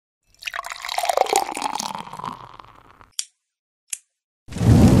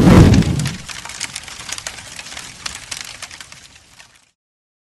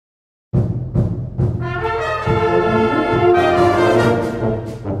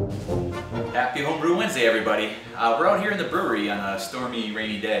everybody. We're out here in the brewery on a stormy,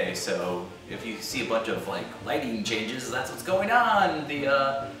 rainy day, so if you see a bunch of lighting changes, that's what's going on. There's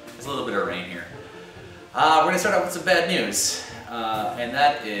a little bit of rain here. We're going to start out with some bad news, and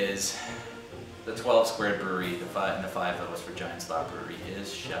that is the 12 Squared Brewery, the 5O's for Giant Slot Brewery,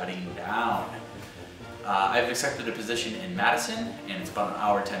 is shutting down. I've accepted a position in Madison, and it's about an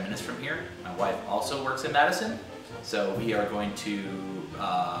hour, 10 minutes from here. My wife also works in Madison, so we are going to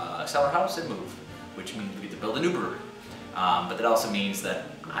sell our house and move, which means we get to build a new brewery. But that also means that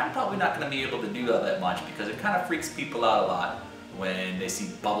I'm probably not going to be able to do that much because it kind of freaks people out a lot when they see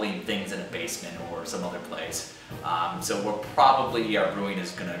bubbling things in a basement or some other place. So our brewing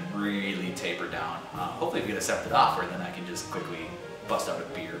is going to really taper down. Hopefully if we get a separate offer, then I can just quickly bust out a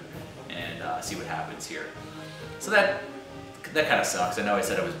beer and see what happens here. So that kind of sucks. I know I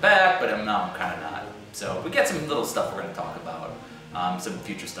said I was back, but now I'm kind of not. So we got some little stuff we're going to talk about. Some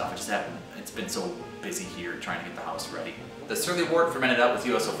future stuff. It's been so busy here trying to get the house ready. The Surly Wort fermented out with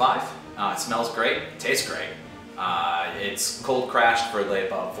USO5. It smells great, it tastes great. It's cold crashed for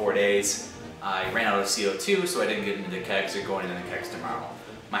about 4 days. I ran out of CO2, so I didn't get into the kegs. They're going into the kegs tomorrow.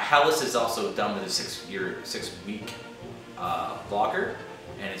 My Helles is also done with a 6-week lager,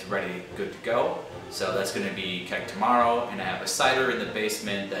 and it's ready, good to go. So that's going to be kegged tomorrow, and I have a cider in the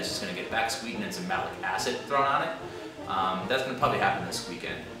basement that's just going to get back sweetened and some malic acid thrown on it. That's going to probably happen this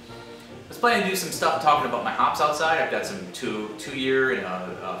weekend. I was planning to do some stuff talking about my hops outside. I've got some two-year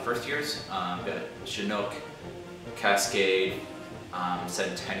and first years. I've got Chinook, Cascade,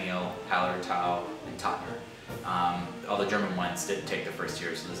 Centennial, Hallertau, and Totner. All the German ones didn't take the first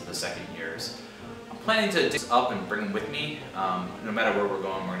year, so this is the second years. I'm planning to dig up and bring them with me. No matter where we're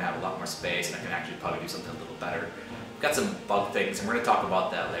going, we're going to have a lot more space, and I can actually probably do something a little better. I've got some bug things, and we're going to talk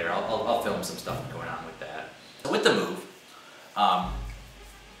about that later. I'll film some stuff going on with that. So with the move,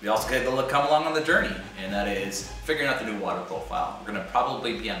 we also get to come along on the journey, and that is figuring out the new water profile. We're going to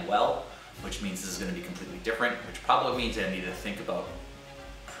probably be on well, which means this is going to be completely different, which probably means I need to think about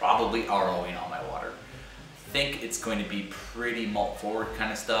probably ROing all my water. I think it's going to be pretty malt forward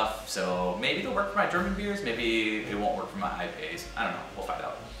kind of stuff, so maybe it'll work for my German beers, maybe it won't work for my IPAs. I don't know, we'll find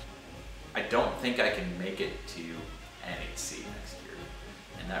out. I don't think I can make it to NHC next year,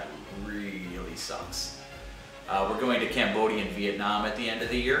 and that really sucks. We're going to Cambodia and Vietnam at the end of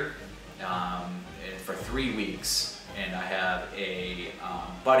the year for 3 weeks, and I have a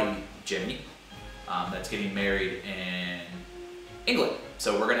buddy, Jimmy, that's getting married in England.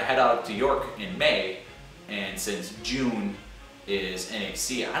 So we're going to head out to York in May, and since June is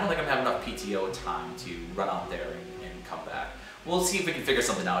NHC, I don't think I'm having enough PTO time to run out there and come back. We'll see if we can figure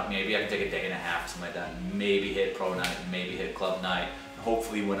something out. Maybe I can take a day and a half, something like that, and maybe hit pro night, maybe hit club night,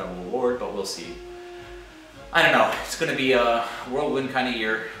 hopefully win a reward, but we'll see. I don't know, it's going to be a whirlwind kind of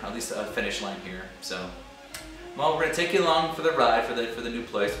year, at least a finish line here. So, well, we're going to take you along for the ride for the new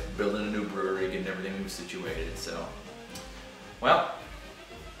place, building a new brewery, getting everything situated. So, well,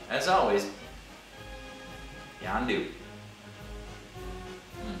 as always, Yon'do.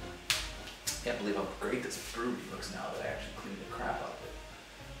 Can't believe how great this brewery looks now that I actually cleaned the crap out of it.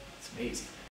 It's amazing.